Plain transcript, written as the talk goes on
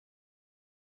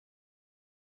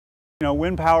You know,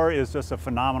 wind power is just a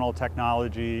phenomenal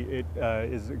technology. It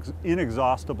is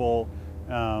inexhaustible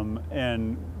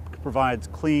and provides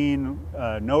clean,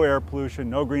 no air pollution,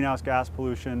 no greenhouse gas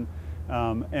pollution,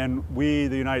 and we,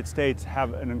 the United States,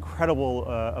 have an incredible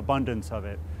abundance of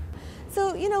it.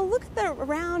 So, you know, look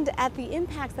around at the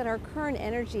impacts that our current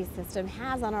energy system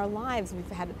has on our lives. We've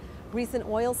had recent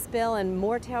oil spill and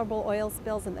more terrible oil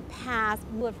spills in the past.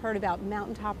 We'll have heard about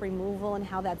mountaintop removal and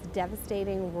how that's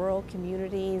devastating rural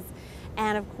communities.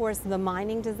 And of course, the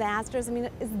mining disasters. I mean,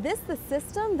 is this the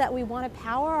system that we want to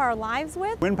power our lives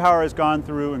with? Wind power has gone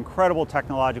through incredible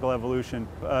technological evolution.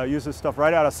 Uses stuff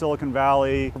right out of Silicon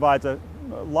Valley, provides a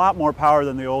lot more power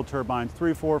than the old turbines,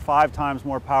 3, 4, 5 times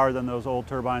more power than those old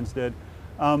turbines did.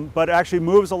 But it actually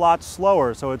moves a lot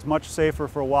slower, so it's much safer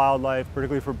for wildlife,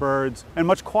 particularly for birds, and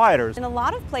much quieter. In a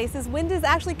lot of places, wind is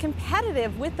actually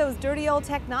competitive with those dirty old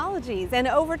technologies, and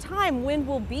over time, wind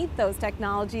will beat those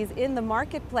technologies in the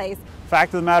marketplace.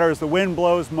 Fact of the matter is the wind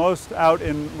blows most out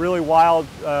in really wild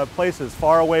places,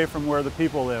 far away from where the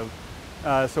people live.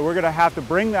 So we're going to have to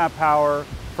bring that power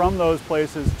from those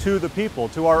places to the people,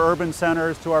 to our urban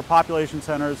centers, to our population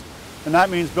centers, and that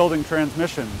means building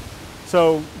transmission.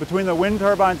 So between the wind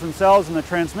turbines themselves and the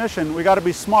transmission, we got to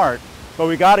be smart, but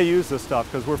we got to use this stuff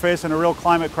because we're facing a real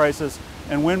climate crisis,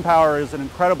 and wind power is an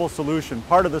incredible solution,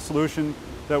 part of the solution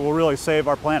that will really save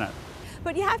our planet.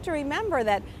 But you have to remember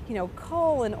that, you know,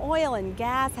 coal and oil and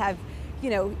gas have, you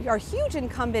know, are huge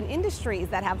incumbent industries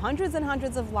that have hundreds and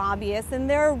hundreds of lobbyists, and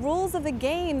there are rules of the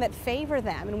game that favor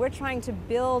them. And we're trying to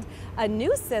build a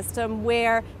new system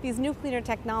where these new cleaner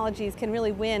technologies can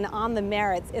really win on the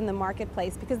merits in the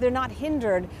marketplace because they're not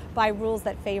hindered by rules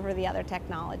that favor the other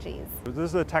technologies. This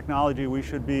is a technology we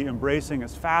should be embracing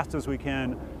as fast as we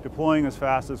can, deploying as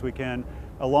fast as we can,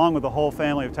 along with the whole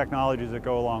family of technologies that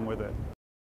go along with it.